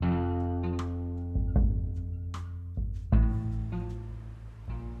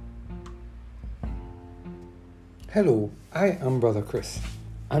Hello, I am Brother Chris,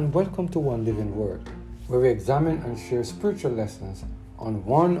 and welcome to One Living Word, where we examine and share spiritual lessons on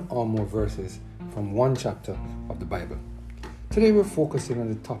one or more verses from one chapter of the Bible. Today we're focusing on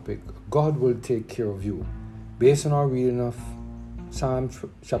the topic, God will take care of you, based on our reading of Psalm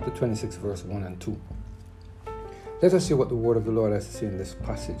chapter 26, verse 1 and 2. Let us see what the word of the Lord has to say in this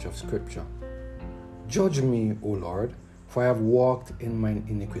passage of Scripture. Judge me, O Lord, for I have walked in mine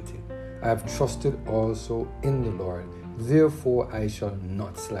iniquity. I have trusted also in the Lord, therefore I shall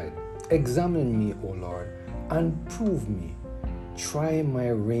not slide. Examine me, O Lord, and prove me. Try my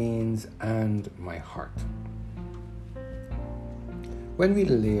reins and my heart. When we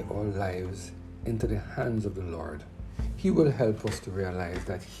lay our lives into the hands of the Lord, He will help us to realize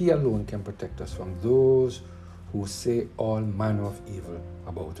that He alone can protect us from those who say all manner of evil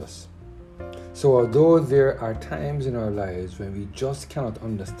about us. So although there are times in our lives when we just cannot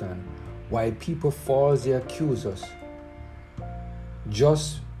understand why people falsely accuse us,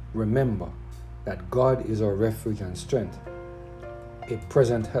 just remember that God is our refuge and strength, a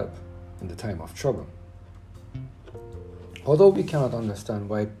present help in the time of trouble. Although we cannot understand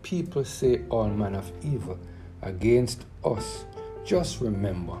why people say all manner of evil against us, just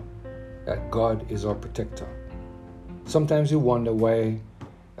remember that God is our protector. Sometimes we wonder why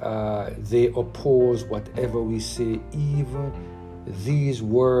they oppose whatever we say, even these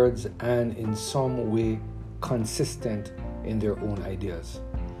words, and in some way consistent in their own ideas.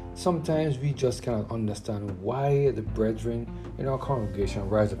 Sometimes we just cannot understand why the brethren in our congregation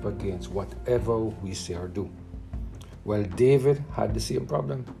rise up against whatever we say or do. Well, David had the same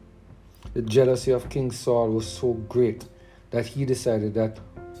problem. The jealousy of King Saul was so great that he decided that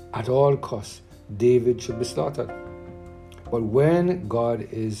at all costs David should be slaughtered. But when God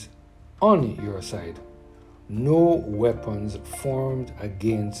is on your side, no weapons formed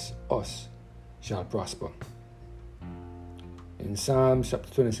against us shall prosper. In Psalm chapter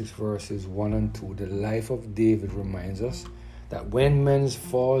 26 verses 1 and 2, the life of David reminds us that when men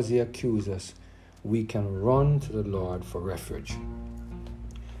falsely accuse us, we can run to the Lord for refuge.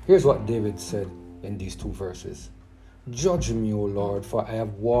 Here's what David said in these two verses. Judge me, O Lord, for I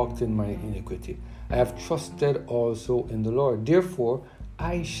have walked in my iniquity. I have trusted also in the Lord. Therefore,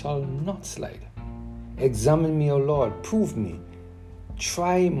 I shall not slide. Examine me, O Lord, prove me.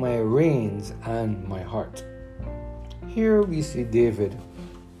 Try my reins and my heart. Here we see David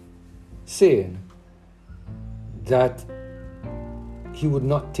saying that he would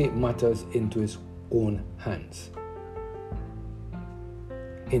not take matters into his own hands.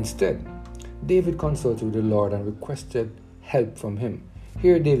 Instead, David consulted with the Lord and requested help from him.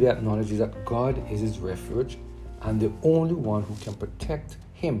 Here David acknowledges that God is his refuge and the only one who can protect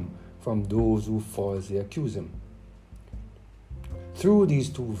him from those who falsely accuse him. Through these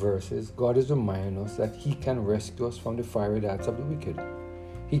two verses, God is reminding us that He can rescue us from the fiery darts of the wicked.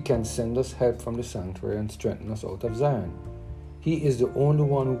 He can send us help from the sanctuary and strengthen us out of Zion. He is the only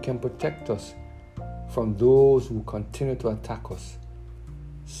one who can protect us from those who continue to attack us,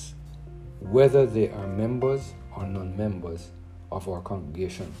 whether they are members or non-members of our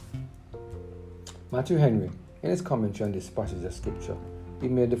congregation. Matthew Henry, in his commentary on this passage of Scripture, he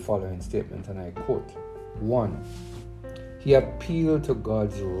made the following statement, and I quote, 1. He appealed to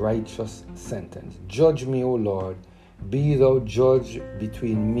God's righteous sentence. Judge me, O Lord, be thou judge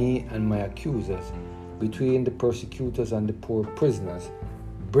between me and my accusers, between the persecutors and the poor prisoners.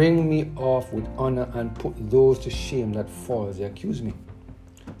 Bring me off with honor and put those to shame that falsely accuse me.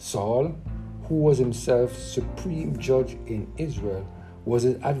 Saul, who was himself supreme judge in Israel, was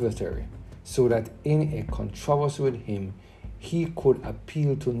his adversary, so that in a controversy with him, he could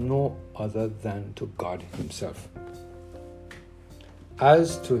appeal to no other than to God Himself.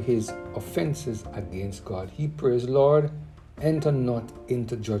 As to his offenses against God, he prays, Lord, enter not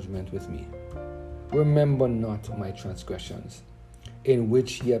into judgment with me. Remember not my transgressions, in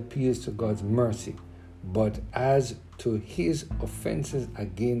which he appeals to God's mercy. But as to his offenses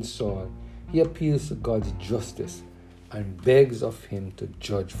against Saul, he appeals to God's justice and begs of him to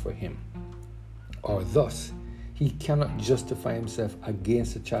judge for him. Or thus, he cannot justify himself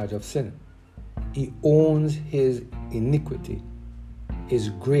against the charge of sin. He owns his iniquity is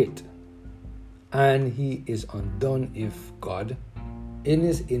great, and he is undone if God, in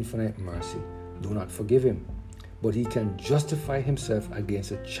his infinite mercy, do not forgive him. But he can justify himself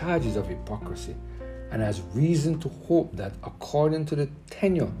against the charges of hypocrisy, and has reason to hope that according to the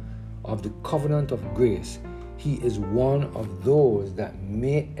tenure of the covenant of grace, he is one of those that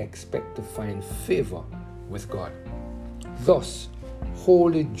may expect to find favor with God. Thus,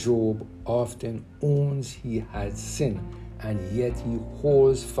 holy Job often owns he has sinned, and yet he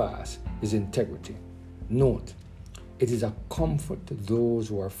holds fast his integrity. Note, It is a comfort to those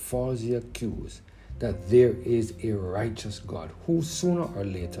who are falsely accused that there is a righteous God who sooner or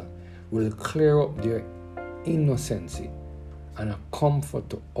later will clear up their innocency, and a comfort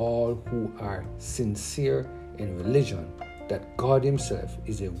to all who are sincere in religion that God himself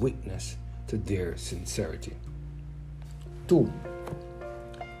is a witness to their sincerity. 2.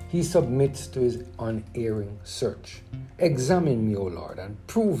 He submits to his unerring search. Examine me, O Lord, and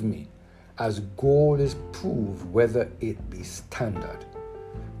prove me, as gold is proved whether it be standard.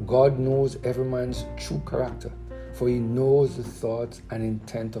 God knows every man's true character, for he knows the thoughts and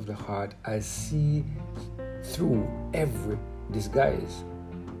intent of the heart, as see through every disguise.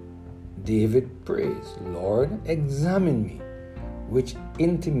 David prays, Lord, examine me, which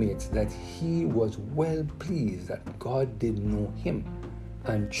intimates that he was well pleased that God did know him,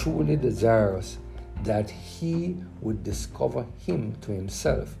 and truly desirous that he would discover him to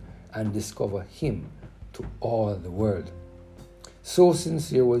himself and discover him to all the world. So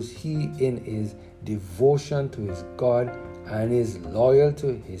sincere was he in his devotion to his God and his loyalty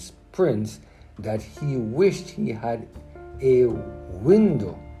to his prince that he wished he had a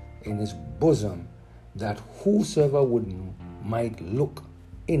window in his bosom that whosoever might look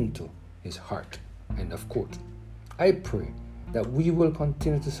into his heart. End of quote. I pray that we will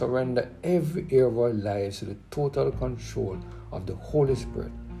continue to surrender every area of our lives to the total control of the Holy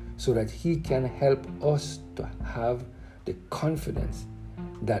Spirit, so that he can help us to have the confidence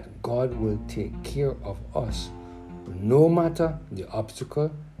that God will take care of us no matter the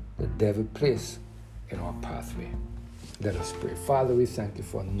obstacle the devil places in our pathway. Let us pray. Father, we thank you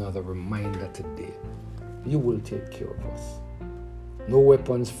for another reminder today. You will take care of us. No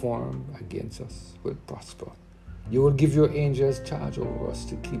weapons formed against us will prosper. You will give your angels charge over us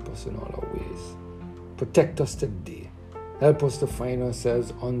to keep us in all our ways. Protect us today. Help us to find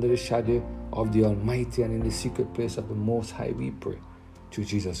ourselves under the shadow of the Almighty and in the secret place of the Most High, we pray. Through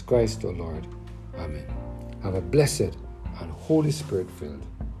Jesus Christ, our Lord. Amen. Have a blessed and Holy Spirit-filled